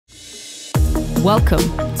Welcome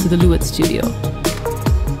to the LEWITT studio.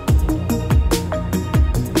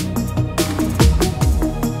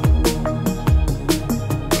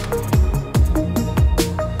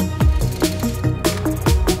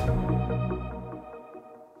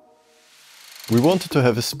 We wanted to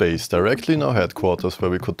have a space directly in our headquarters where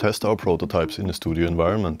we could test our prototypes in a studio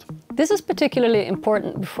environment. This is particularly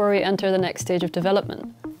important before we enter the next stage of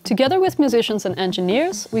development. Together with musicians and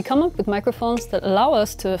engineers, we come up with microphones that allow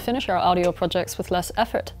us to finish our audio projects with less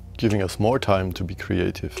effort, giving us more time to be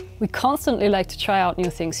creative. We constantly like to try out new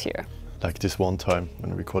things here. Like this one time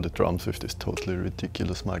when we recorded drums with this totally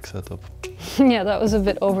ridiculous mic setup. Yeah, that was a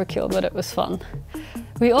bit overkill, but it was fun.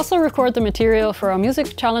 We also record the material for our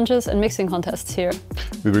music challenges and mixing contests here.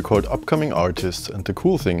 We record upcoming artists, and the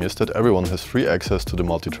cool thing is that everyone has free access to the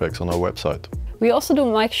multitracks on our website. We also do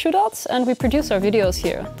mic shootouts and we produce our videos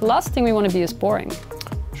here. The last thing we want to be is boring.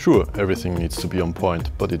 Sure, everything needs to be on point,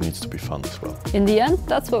 but it needs to be fun as well. In the end,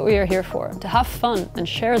 that's what we are here for, to have fun and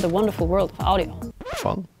share the wonderful world of audio.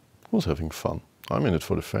 Fun? Who's having fun? I'm in it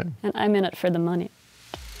for the fame. And I'm in it for the money.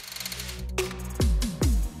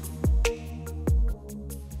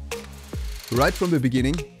 Right from the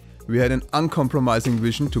beginning, we had an uncompromising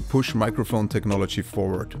vision to push microphone technology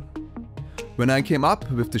forward. When I came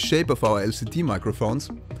up with the shape of our LCD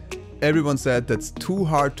microphones, everyone said that's too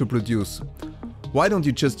hard to produce. Why don't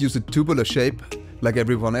you just use a tubular shape like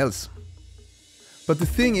everyone else? But the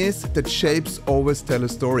thing is that shapes always tell a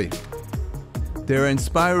story. They are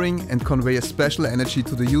inspiring and convey a special energy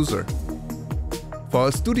to the user. For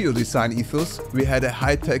our studio design ethos, we had a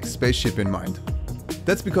high-tech spaceship in mind.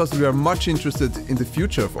 That's because we are much interested in the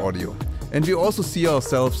future of audio, and we also see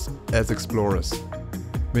ourselves as explorers.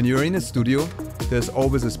 When you're in a studio, there's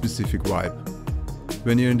always a specific vibe.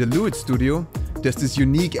 When you're in the LEWITT studio, there's this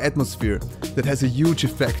unique atmosphere that has a huge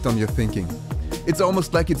effect on your thinking. It's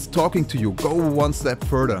almost like it's talking to you, go one step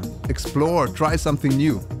further, explore, try something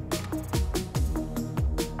new.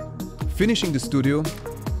 Finishing the studio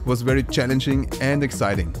was very challenging and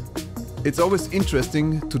exciting. It's always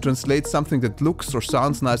interesting to translate something that looks or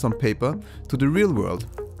sounds nice on paper to the real world.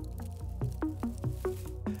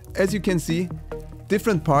 As you can see,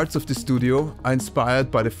 different parts of the studio are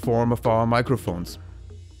inspired by the form of our microphones.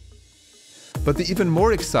 But the even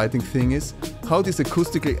more exciting thing is how these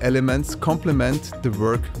acoustical elements complement the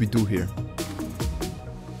work we do here.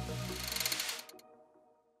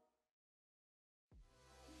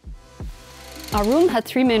 Our room had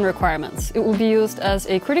three main requirements. It will be used as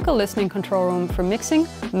a critical listening control room for mixing,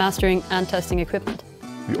 mastering and testing equipment.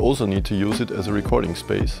 We also need to use it as a recording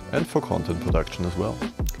space and for content production as well.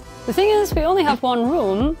 The thing is, we only have one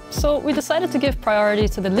room, so we decided to give priority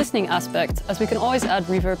to the listening aspect, as we can always add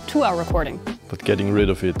reverb to our recording. But getting rid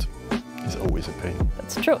of it is always a pain.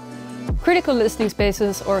 That's true. Critical listening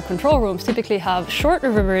spaces or control rooms typically have short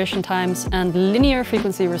reverberation times and linear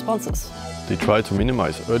frequency responses. They try to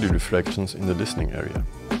minimize early reflections in the listening area.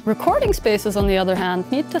 Recording spaces, on the other hand,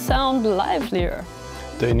 need to sound livelier.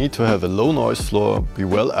 They need to have a low noise floor, be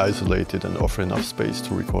well isolated and offer enough space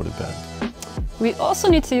to record a band. We also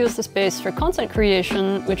need to use the space for content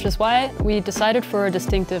creation, which is why we decided for a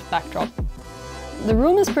distinctive backdrop. The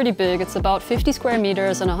room is pretty big, it's about 50 square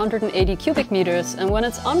meters and 180 cubic meters, and when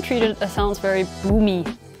it's untreated it sounds very boomy.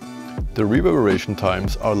 The reverberation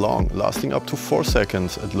times are long, lasting up to 4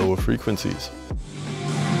 seconds at lower frequencies.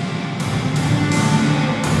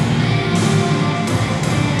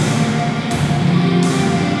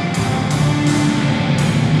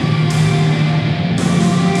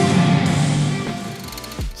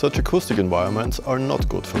 Such acoustic environments are not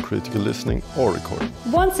good for critical listening or recording.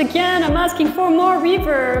 Once again, I'm asking for more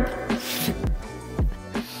reverb!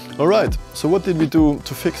 Alright, so what did we do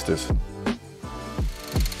to fix this?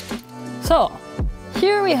 So,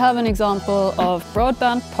 here we have an example of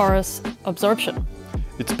broadband porous absorption.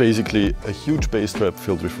 It's basically a huge bass trap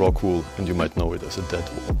filled with rock wool, and you might know it as a dead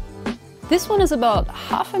wall. This one is about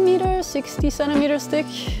half a meter, 60 centimeters thick.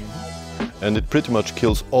 And it pretty much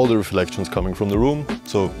kills all the reflections coming from the room,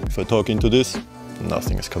 so if I talk into this,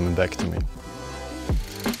 nothing is coming back to me.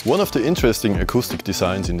 One of the interesting acoustic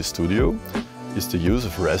designs in the studio is the use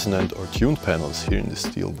of resonant or tuned panels here in the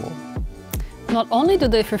steel wall. Not only do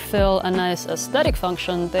they fulfill a nice aesthetic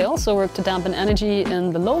function, they also work to dampen energy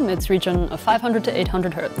in the low mids region of 500 to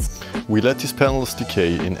 800 Hertz. We let these panels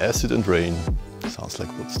decay in acid and rain, sounds like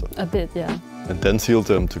Woodstock. A bit, yeah. And then seal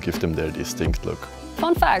them to give them their distinct look.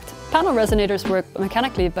 Fun fact, panel resonators work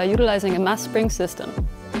mechanically by utilizing a mass spring system.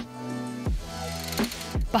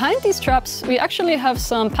 Behind these traps, we actually have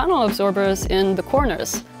some panel absorbers in the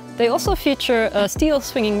corners. They also feature a steel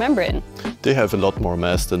swinging membrane. They have a lot more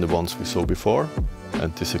mass than the ones we saw before,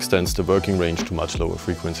 and this extends the working range to much lower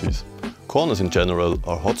frequencies. Corners in general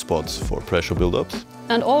are hotspots for pressure buildups.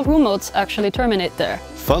 And all room modes actually terminate there.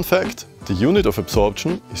 Fun fact, the unit of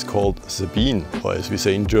absorption is called Sabine, or as we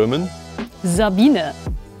say in German, Sabine.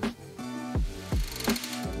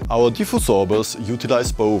 Our diffusorbers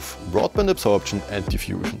utilize both broadband absorption and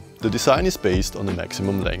diffusion. The design is based on the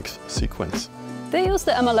maximum length sequence. They use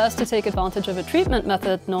the MLS to take advantage of a treatment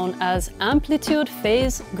method known as amplitude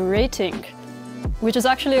phase grating, which is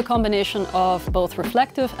actually a combination of both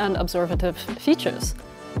reflective and absorptive features.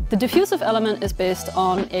 The diffusive element is based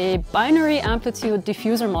on a binary amplitude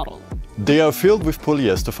diffuser model. They are filled with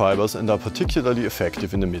polyester fibers and are particularly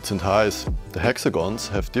effective in the mids and highs. The hexagons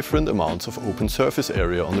have different amounts of open surface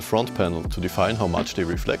area on the front panel to define how much they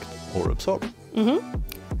reflect or absorb.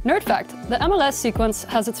 Nerd fact, the MLS sequence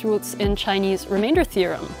has its roots in Chinese remainder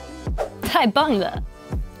theorem. 太棒了!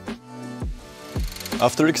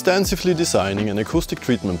 After extensively designing an acoustic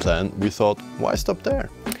treatment plan, we thought, why stop there?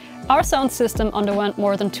 Our sound system underwent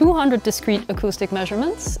more than 200 discrete acoustic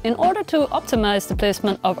measurements in order to optimize the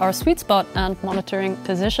placement of our sweet spot and monitoring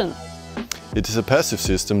position. It is a passive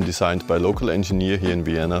system designed by local engineer here in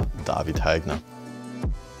Vienna, Gernot.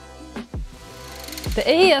 The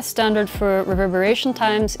AES standard for reverberation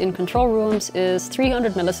times in control rooms is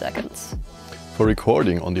 300 milliseconds. For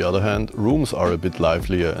recording, on the other hand, rooms are a bit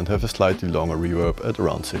livelier and have a slightly longer reverb at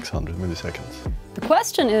around 600 milliseconds. The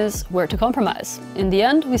question is where to compromise. In the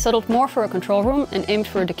end, we settled more for a control room and aimed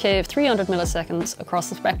for a decay of 300 milliseconds across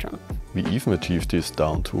the spectrum. We even achieved this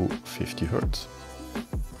down to 50 Hz.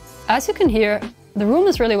 As you can hear, the room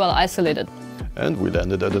is really well isolated. And we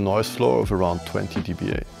landed at a noise floor of around 20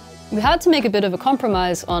 dBA. We had to make a bit of a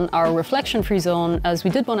compromise on our reflection-free zone as we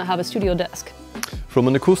did want to have a studio desk. From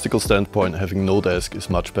an acoustical standpoint, having no desk is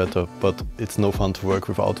much better, but it's no fun to work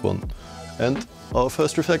without one. And our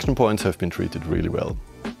first reflection points have been treated really well.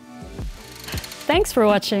 Thanks for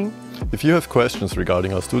watching. If you have questions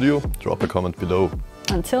regarding our studio, drop a comment below.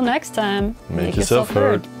 Until next time, Make yourself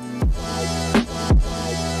heard.